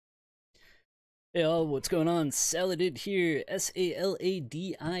Hey all, what's going on? Saladid here,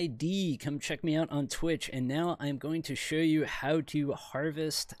 Saladid. Come check me out on Twitch, and now I'm going to show you how to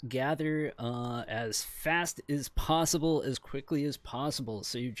harvest, gather as fast as possible, as quickly as possible.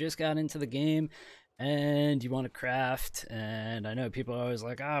 So you just got into the game, and you want to craft, and I know people are always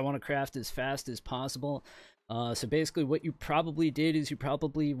like, I want to craft as fast as possible. So basically what you probably did is you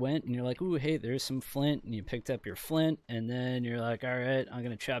probably went and you're like, ooh, hey, there's some flint, and you picked up your flint, and then you're like, all right, I'm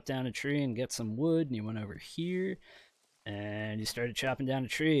gonna chop down a tree and get some wood, and you went over here and you started chopping down a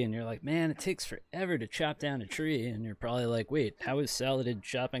tree, and you're like, man, it takes forever to chop down a tree, and you're probably like, wait, how is Saladid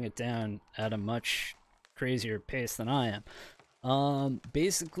chopping it down at a much crazier pace than I am?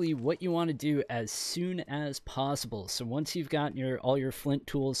 Basically what you want to do as soon as possible, so once you've gotten all your flint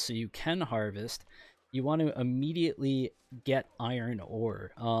tools so you can harvest, you want to immediately get iron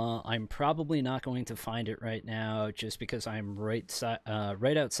ore. I'm probably not going to find it right now just because I'm right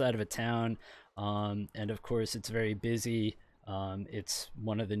outside of a town, and of course it's very busy. It's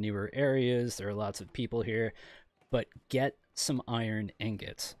one of the newer areas, there are lots of people here, but get some iron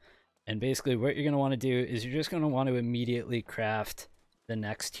ingots. And basically what you're going to want to do is you're just going to want to immediately craft the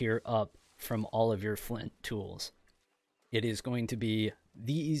next tier up from all of your flint tools. It is going to be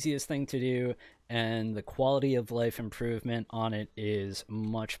the easiest thing to do, and the quality of life improvement on it is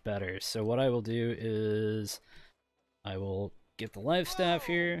much better. So what I will do is I will get the life staff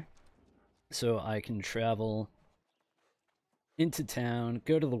here so I can travel into town,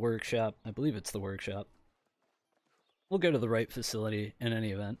 go to the workshop. I believe it's the workshop. We'll go to the right facility in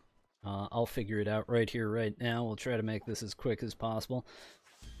any event. I'll figure it out right here, right now. We'll try to make this as quick as possible.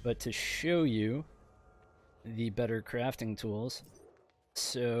 But to show you the better crafting tools,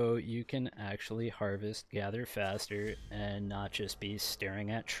 so you can actually harvest, gather faster, and not just be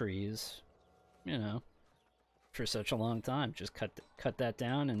staring at trees, you know, for such a long time. Just cut that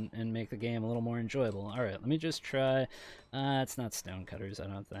down and make the game a little more enjoyable. Alright, let me just try. It's not stone cutters, I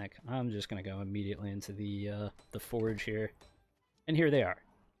don't think. I'm just gonna go immediately into the forge here. And here they are.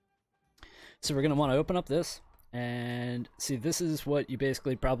 So we're gonna want to open up this. And see, this is what you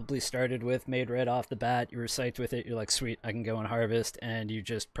basically probably started with, made right off the bat. You were psyched with it. You're like, sweet, I can go and harvest. And you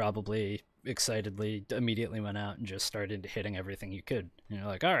just probably excitedly immediately went out and just started hitting everything you could. And you're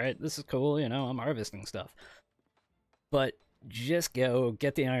like, all right, this is cool. You know, I'm harvesting stuff. But just go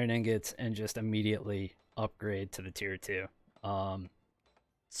get the iron ingots and just immediately upgrade to the tier 2.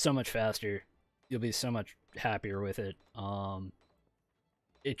 So much faster. You'll be so much happier with it.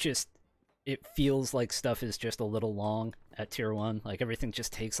 It feels like stuff is just a little long at tier 1. Like everything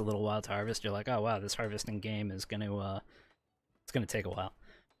just takes a little while to harvest. You're like, oh wow, this harvesting game is gonna it's gonna take a while.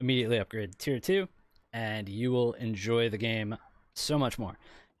 Immediately upgrade to tier 2, and you will enjoy the game so much more.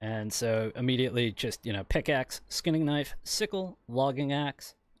 And so immediately just, you know, pickaxe, skinning knife, sickle, logging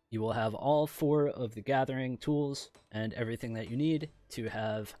axe. You will have all 4 of the gathering tools and everything that you need to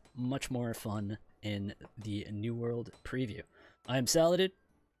have much more fun in the New World preview. I am Saladid.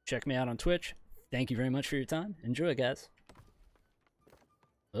 Check me out on Twitch. Thank you very much for your time. Enjoy, guys.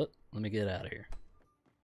 Oh, let me get out of here.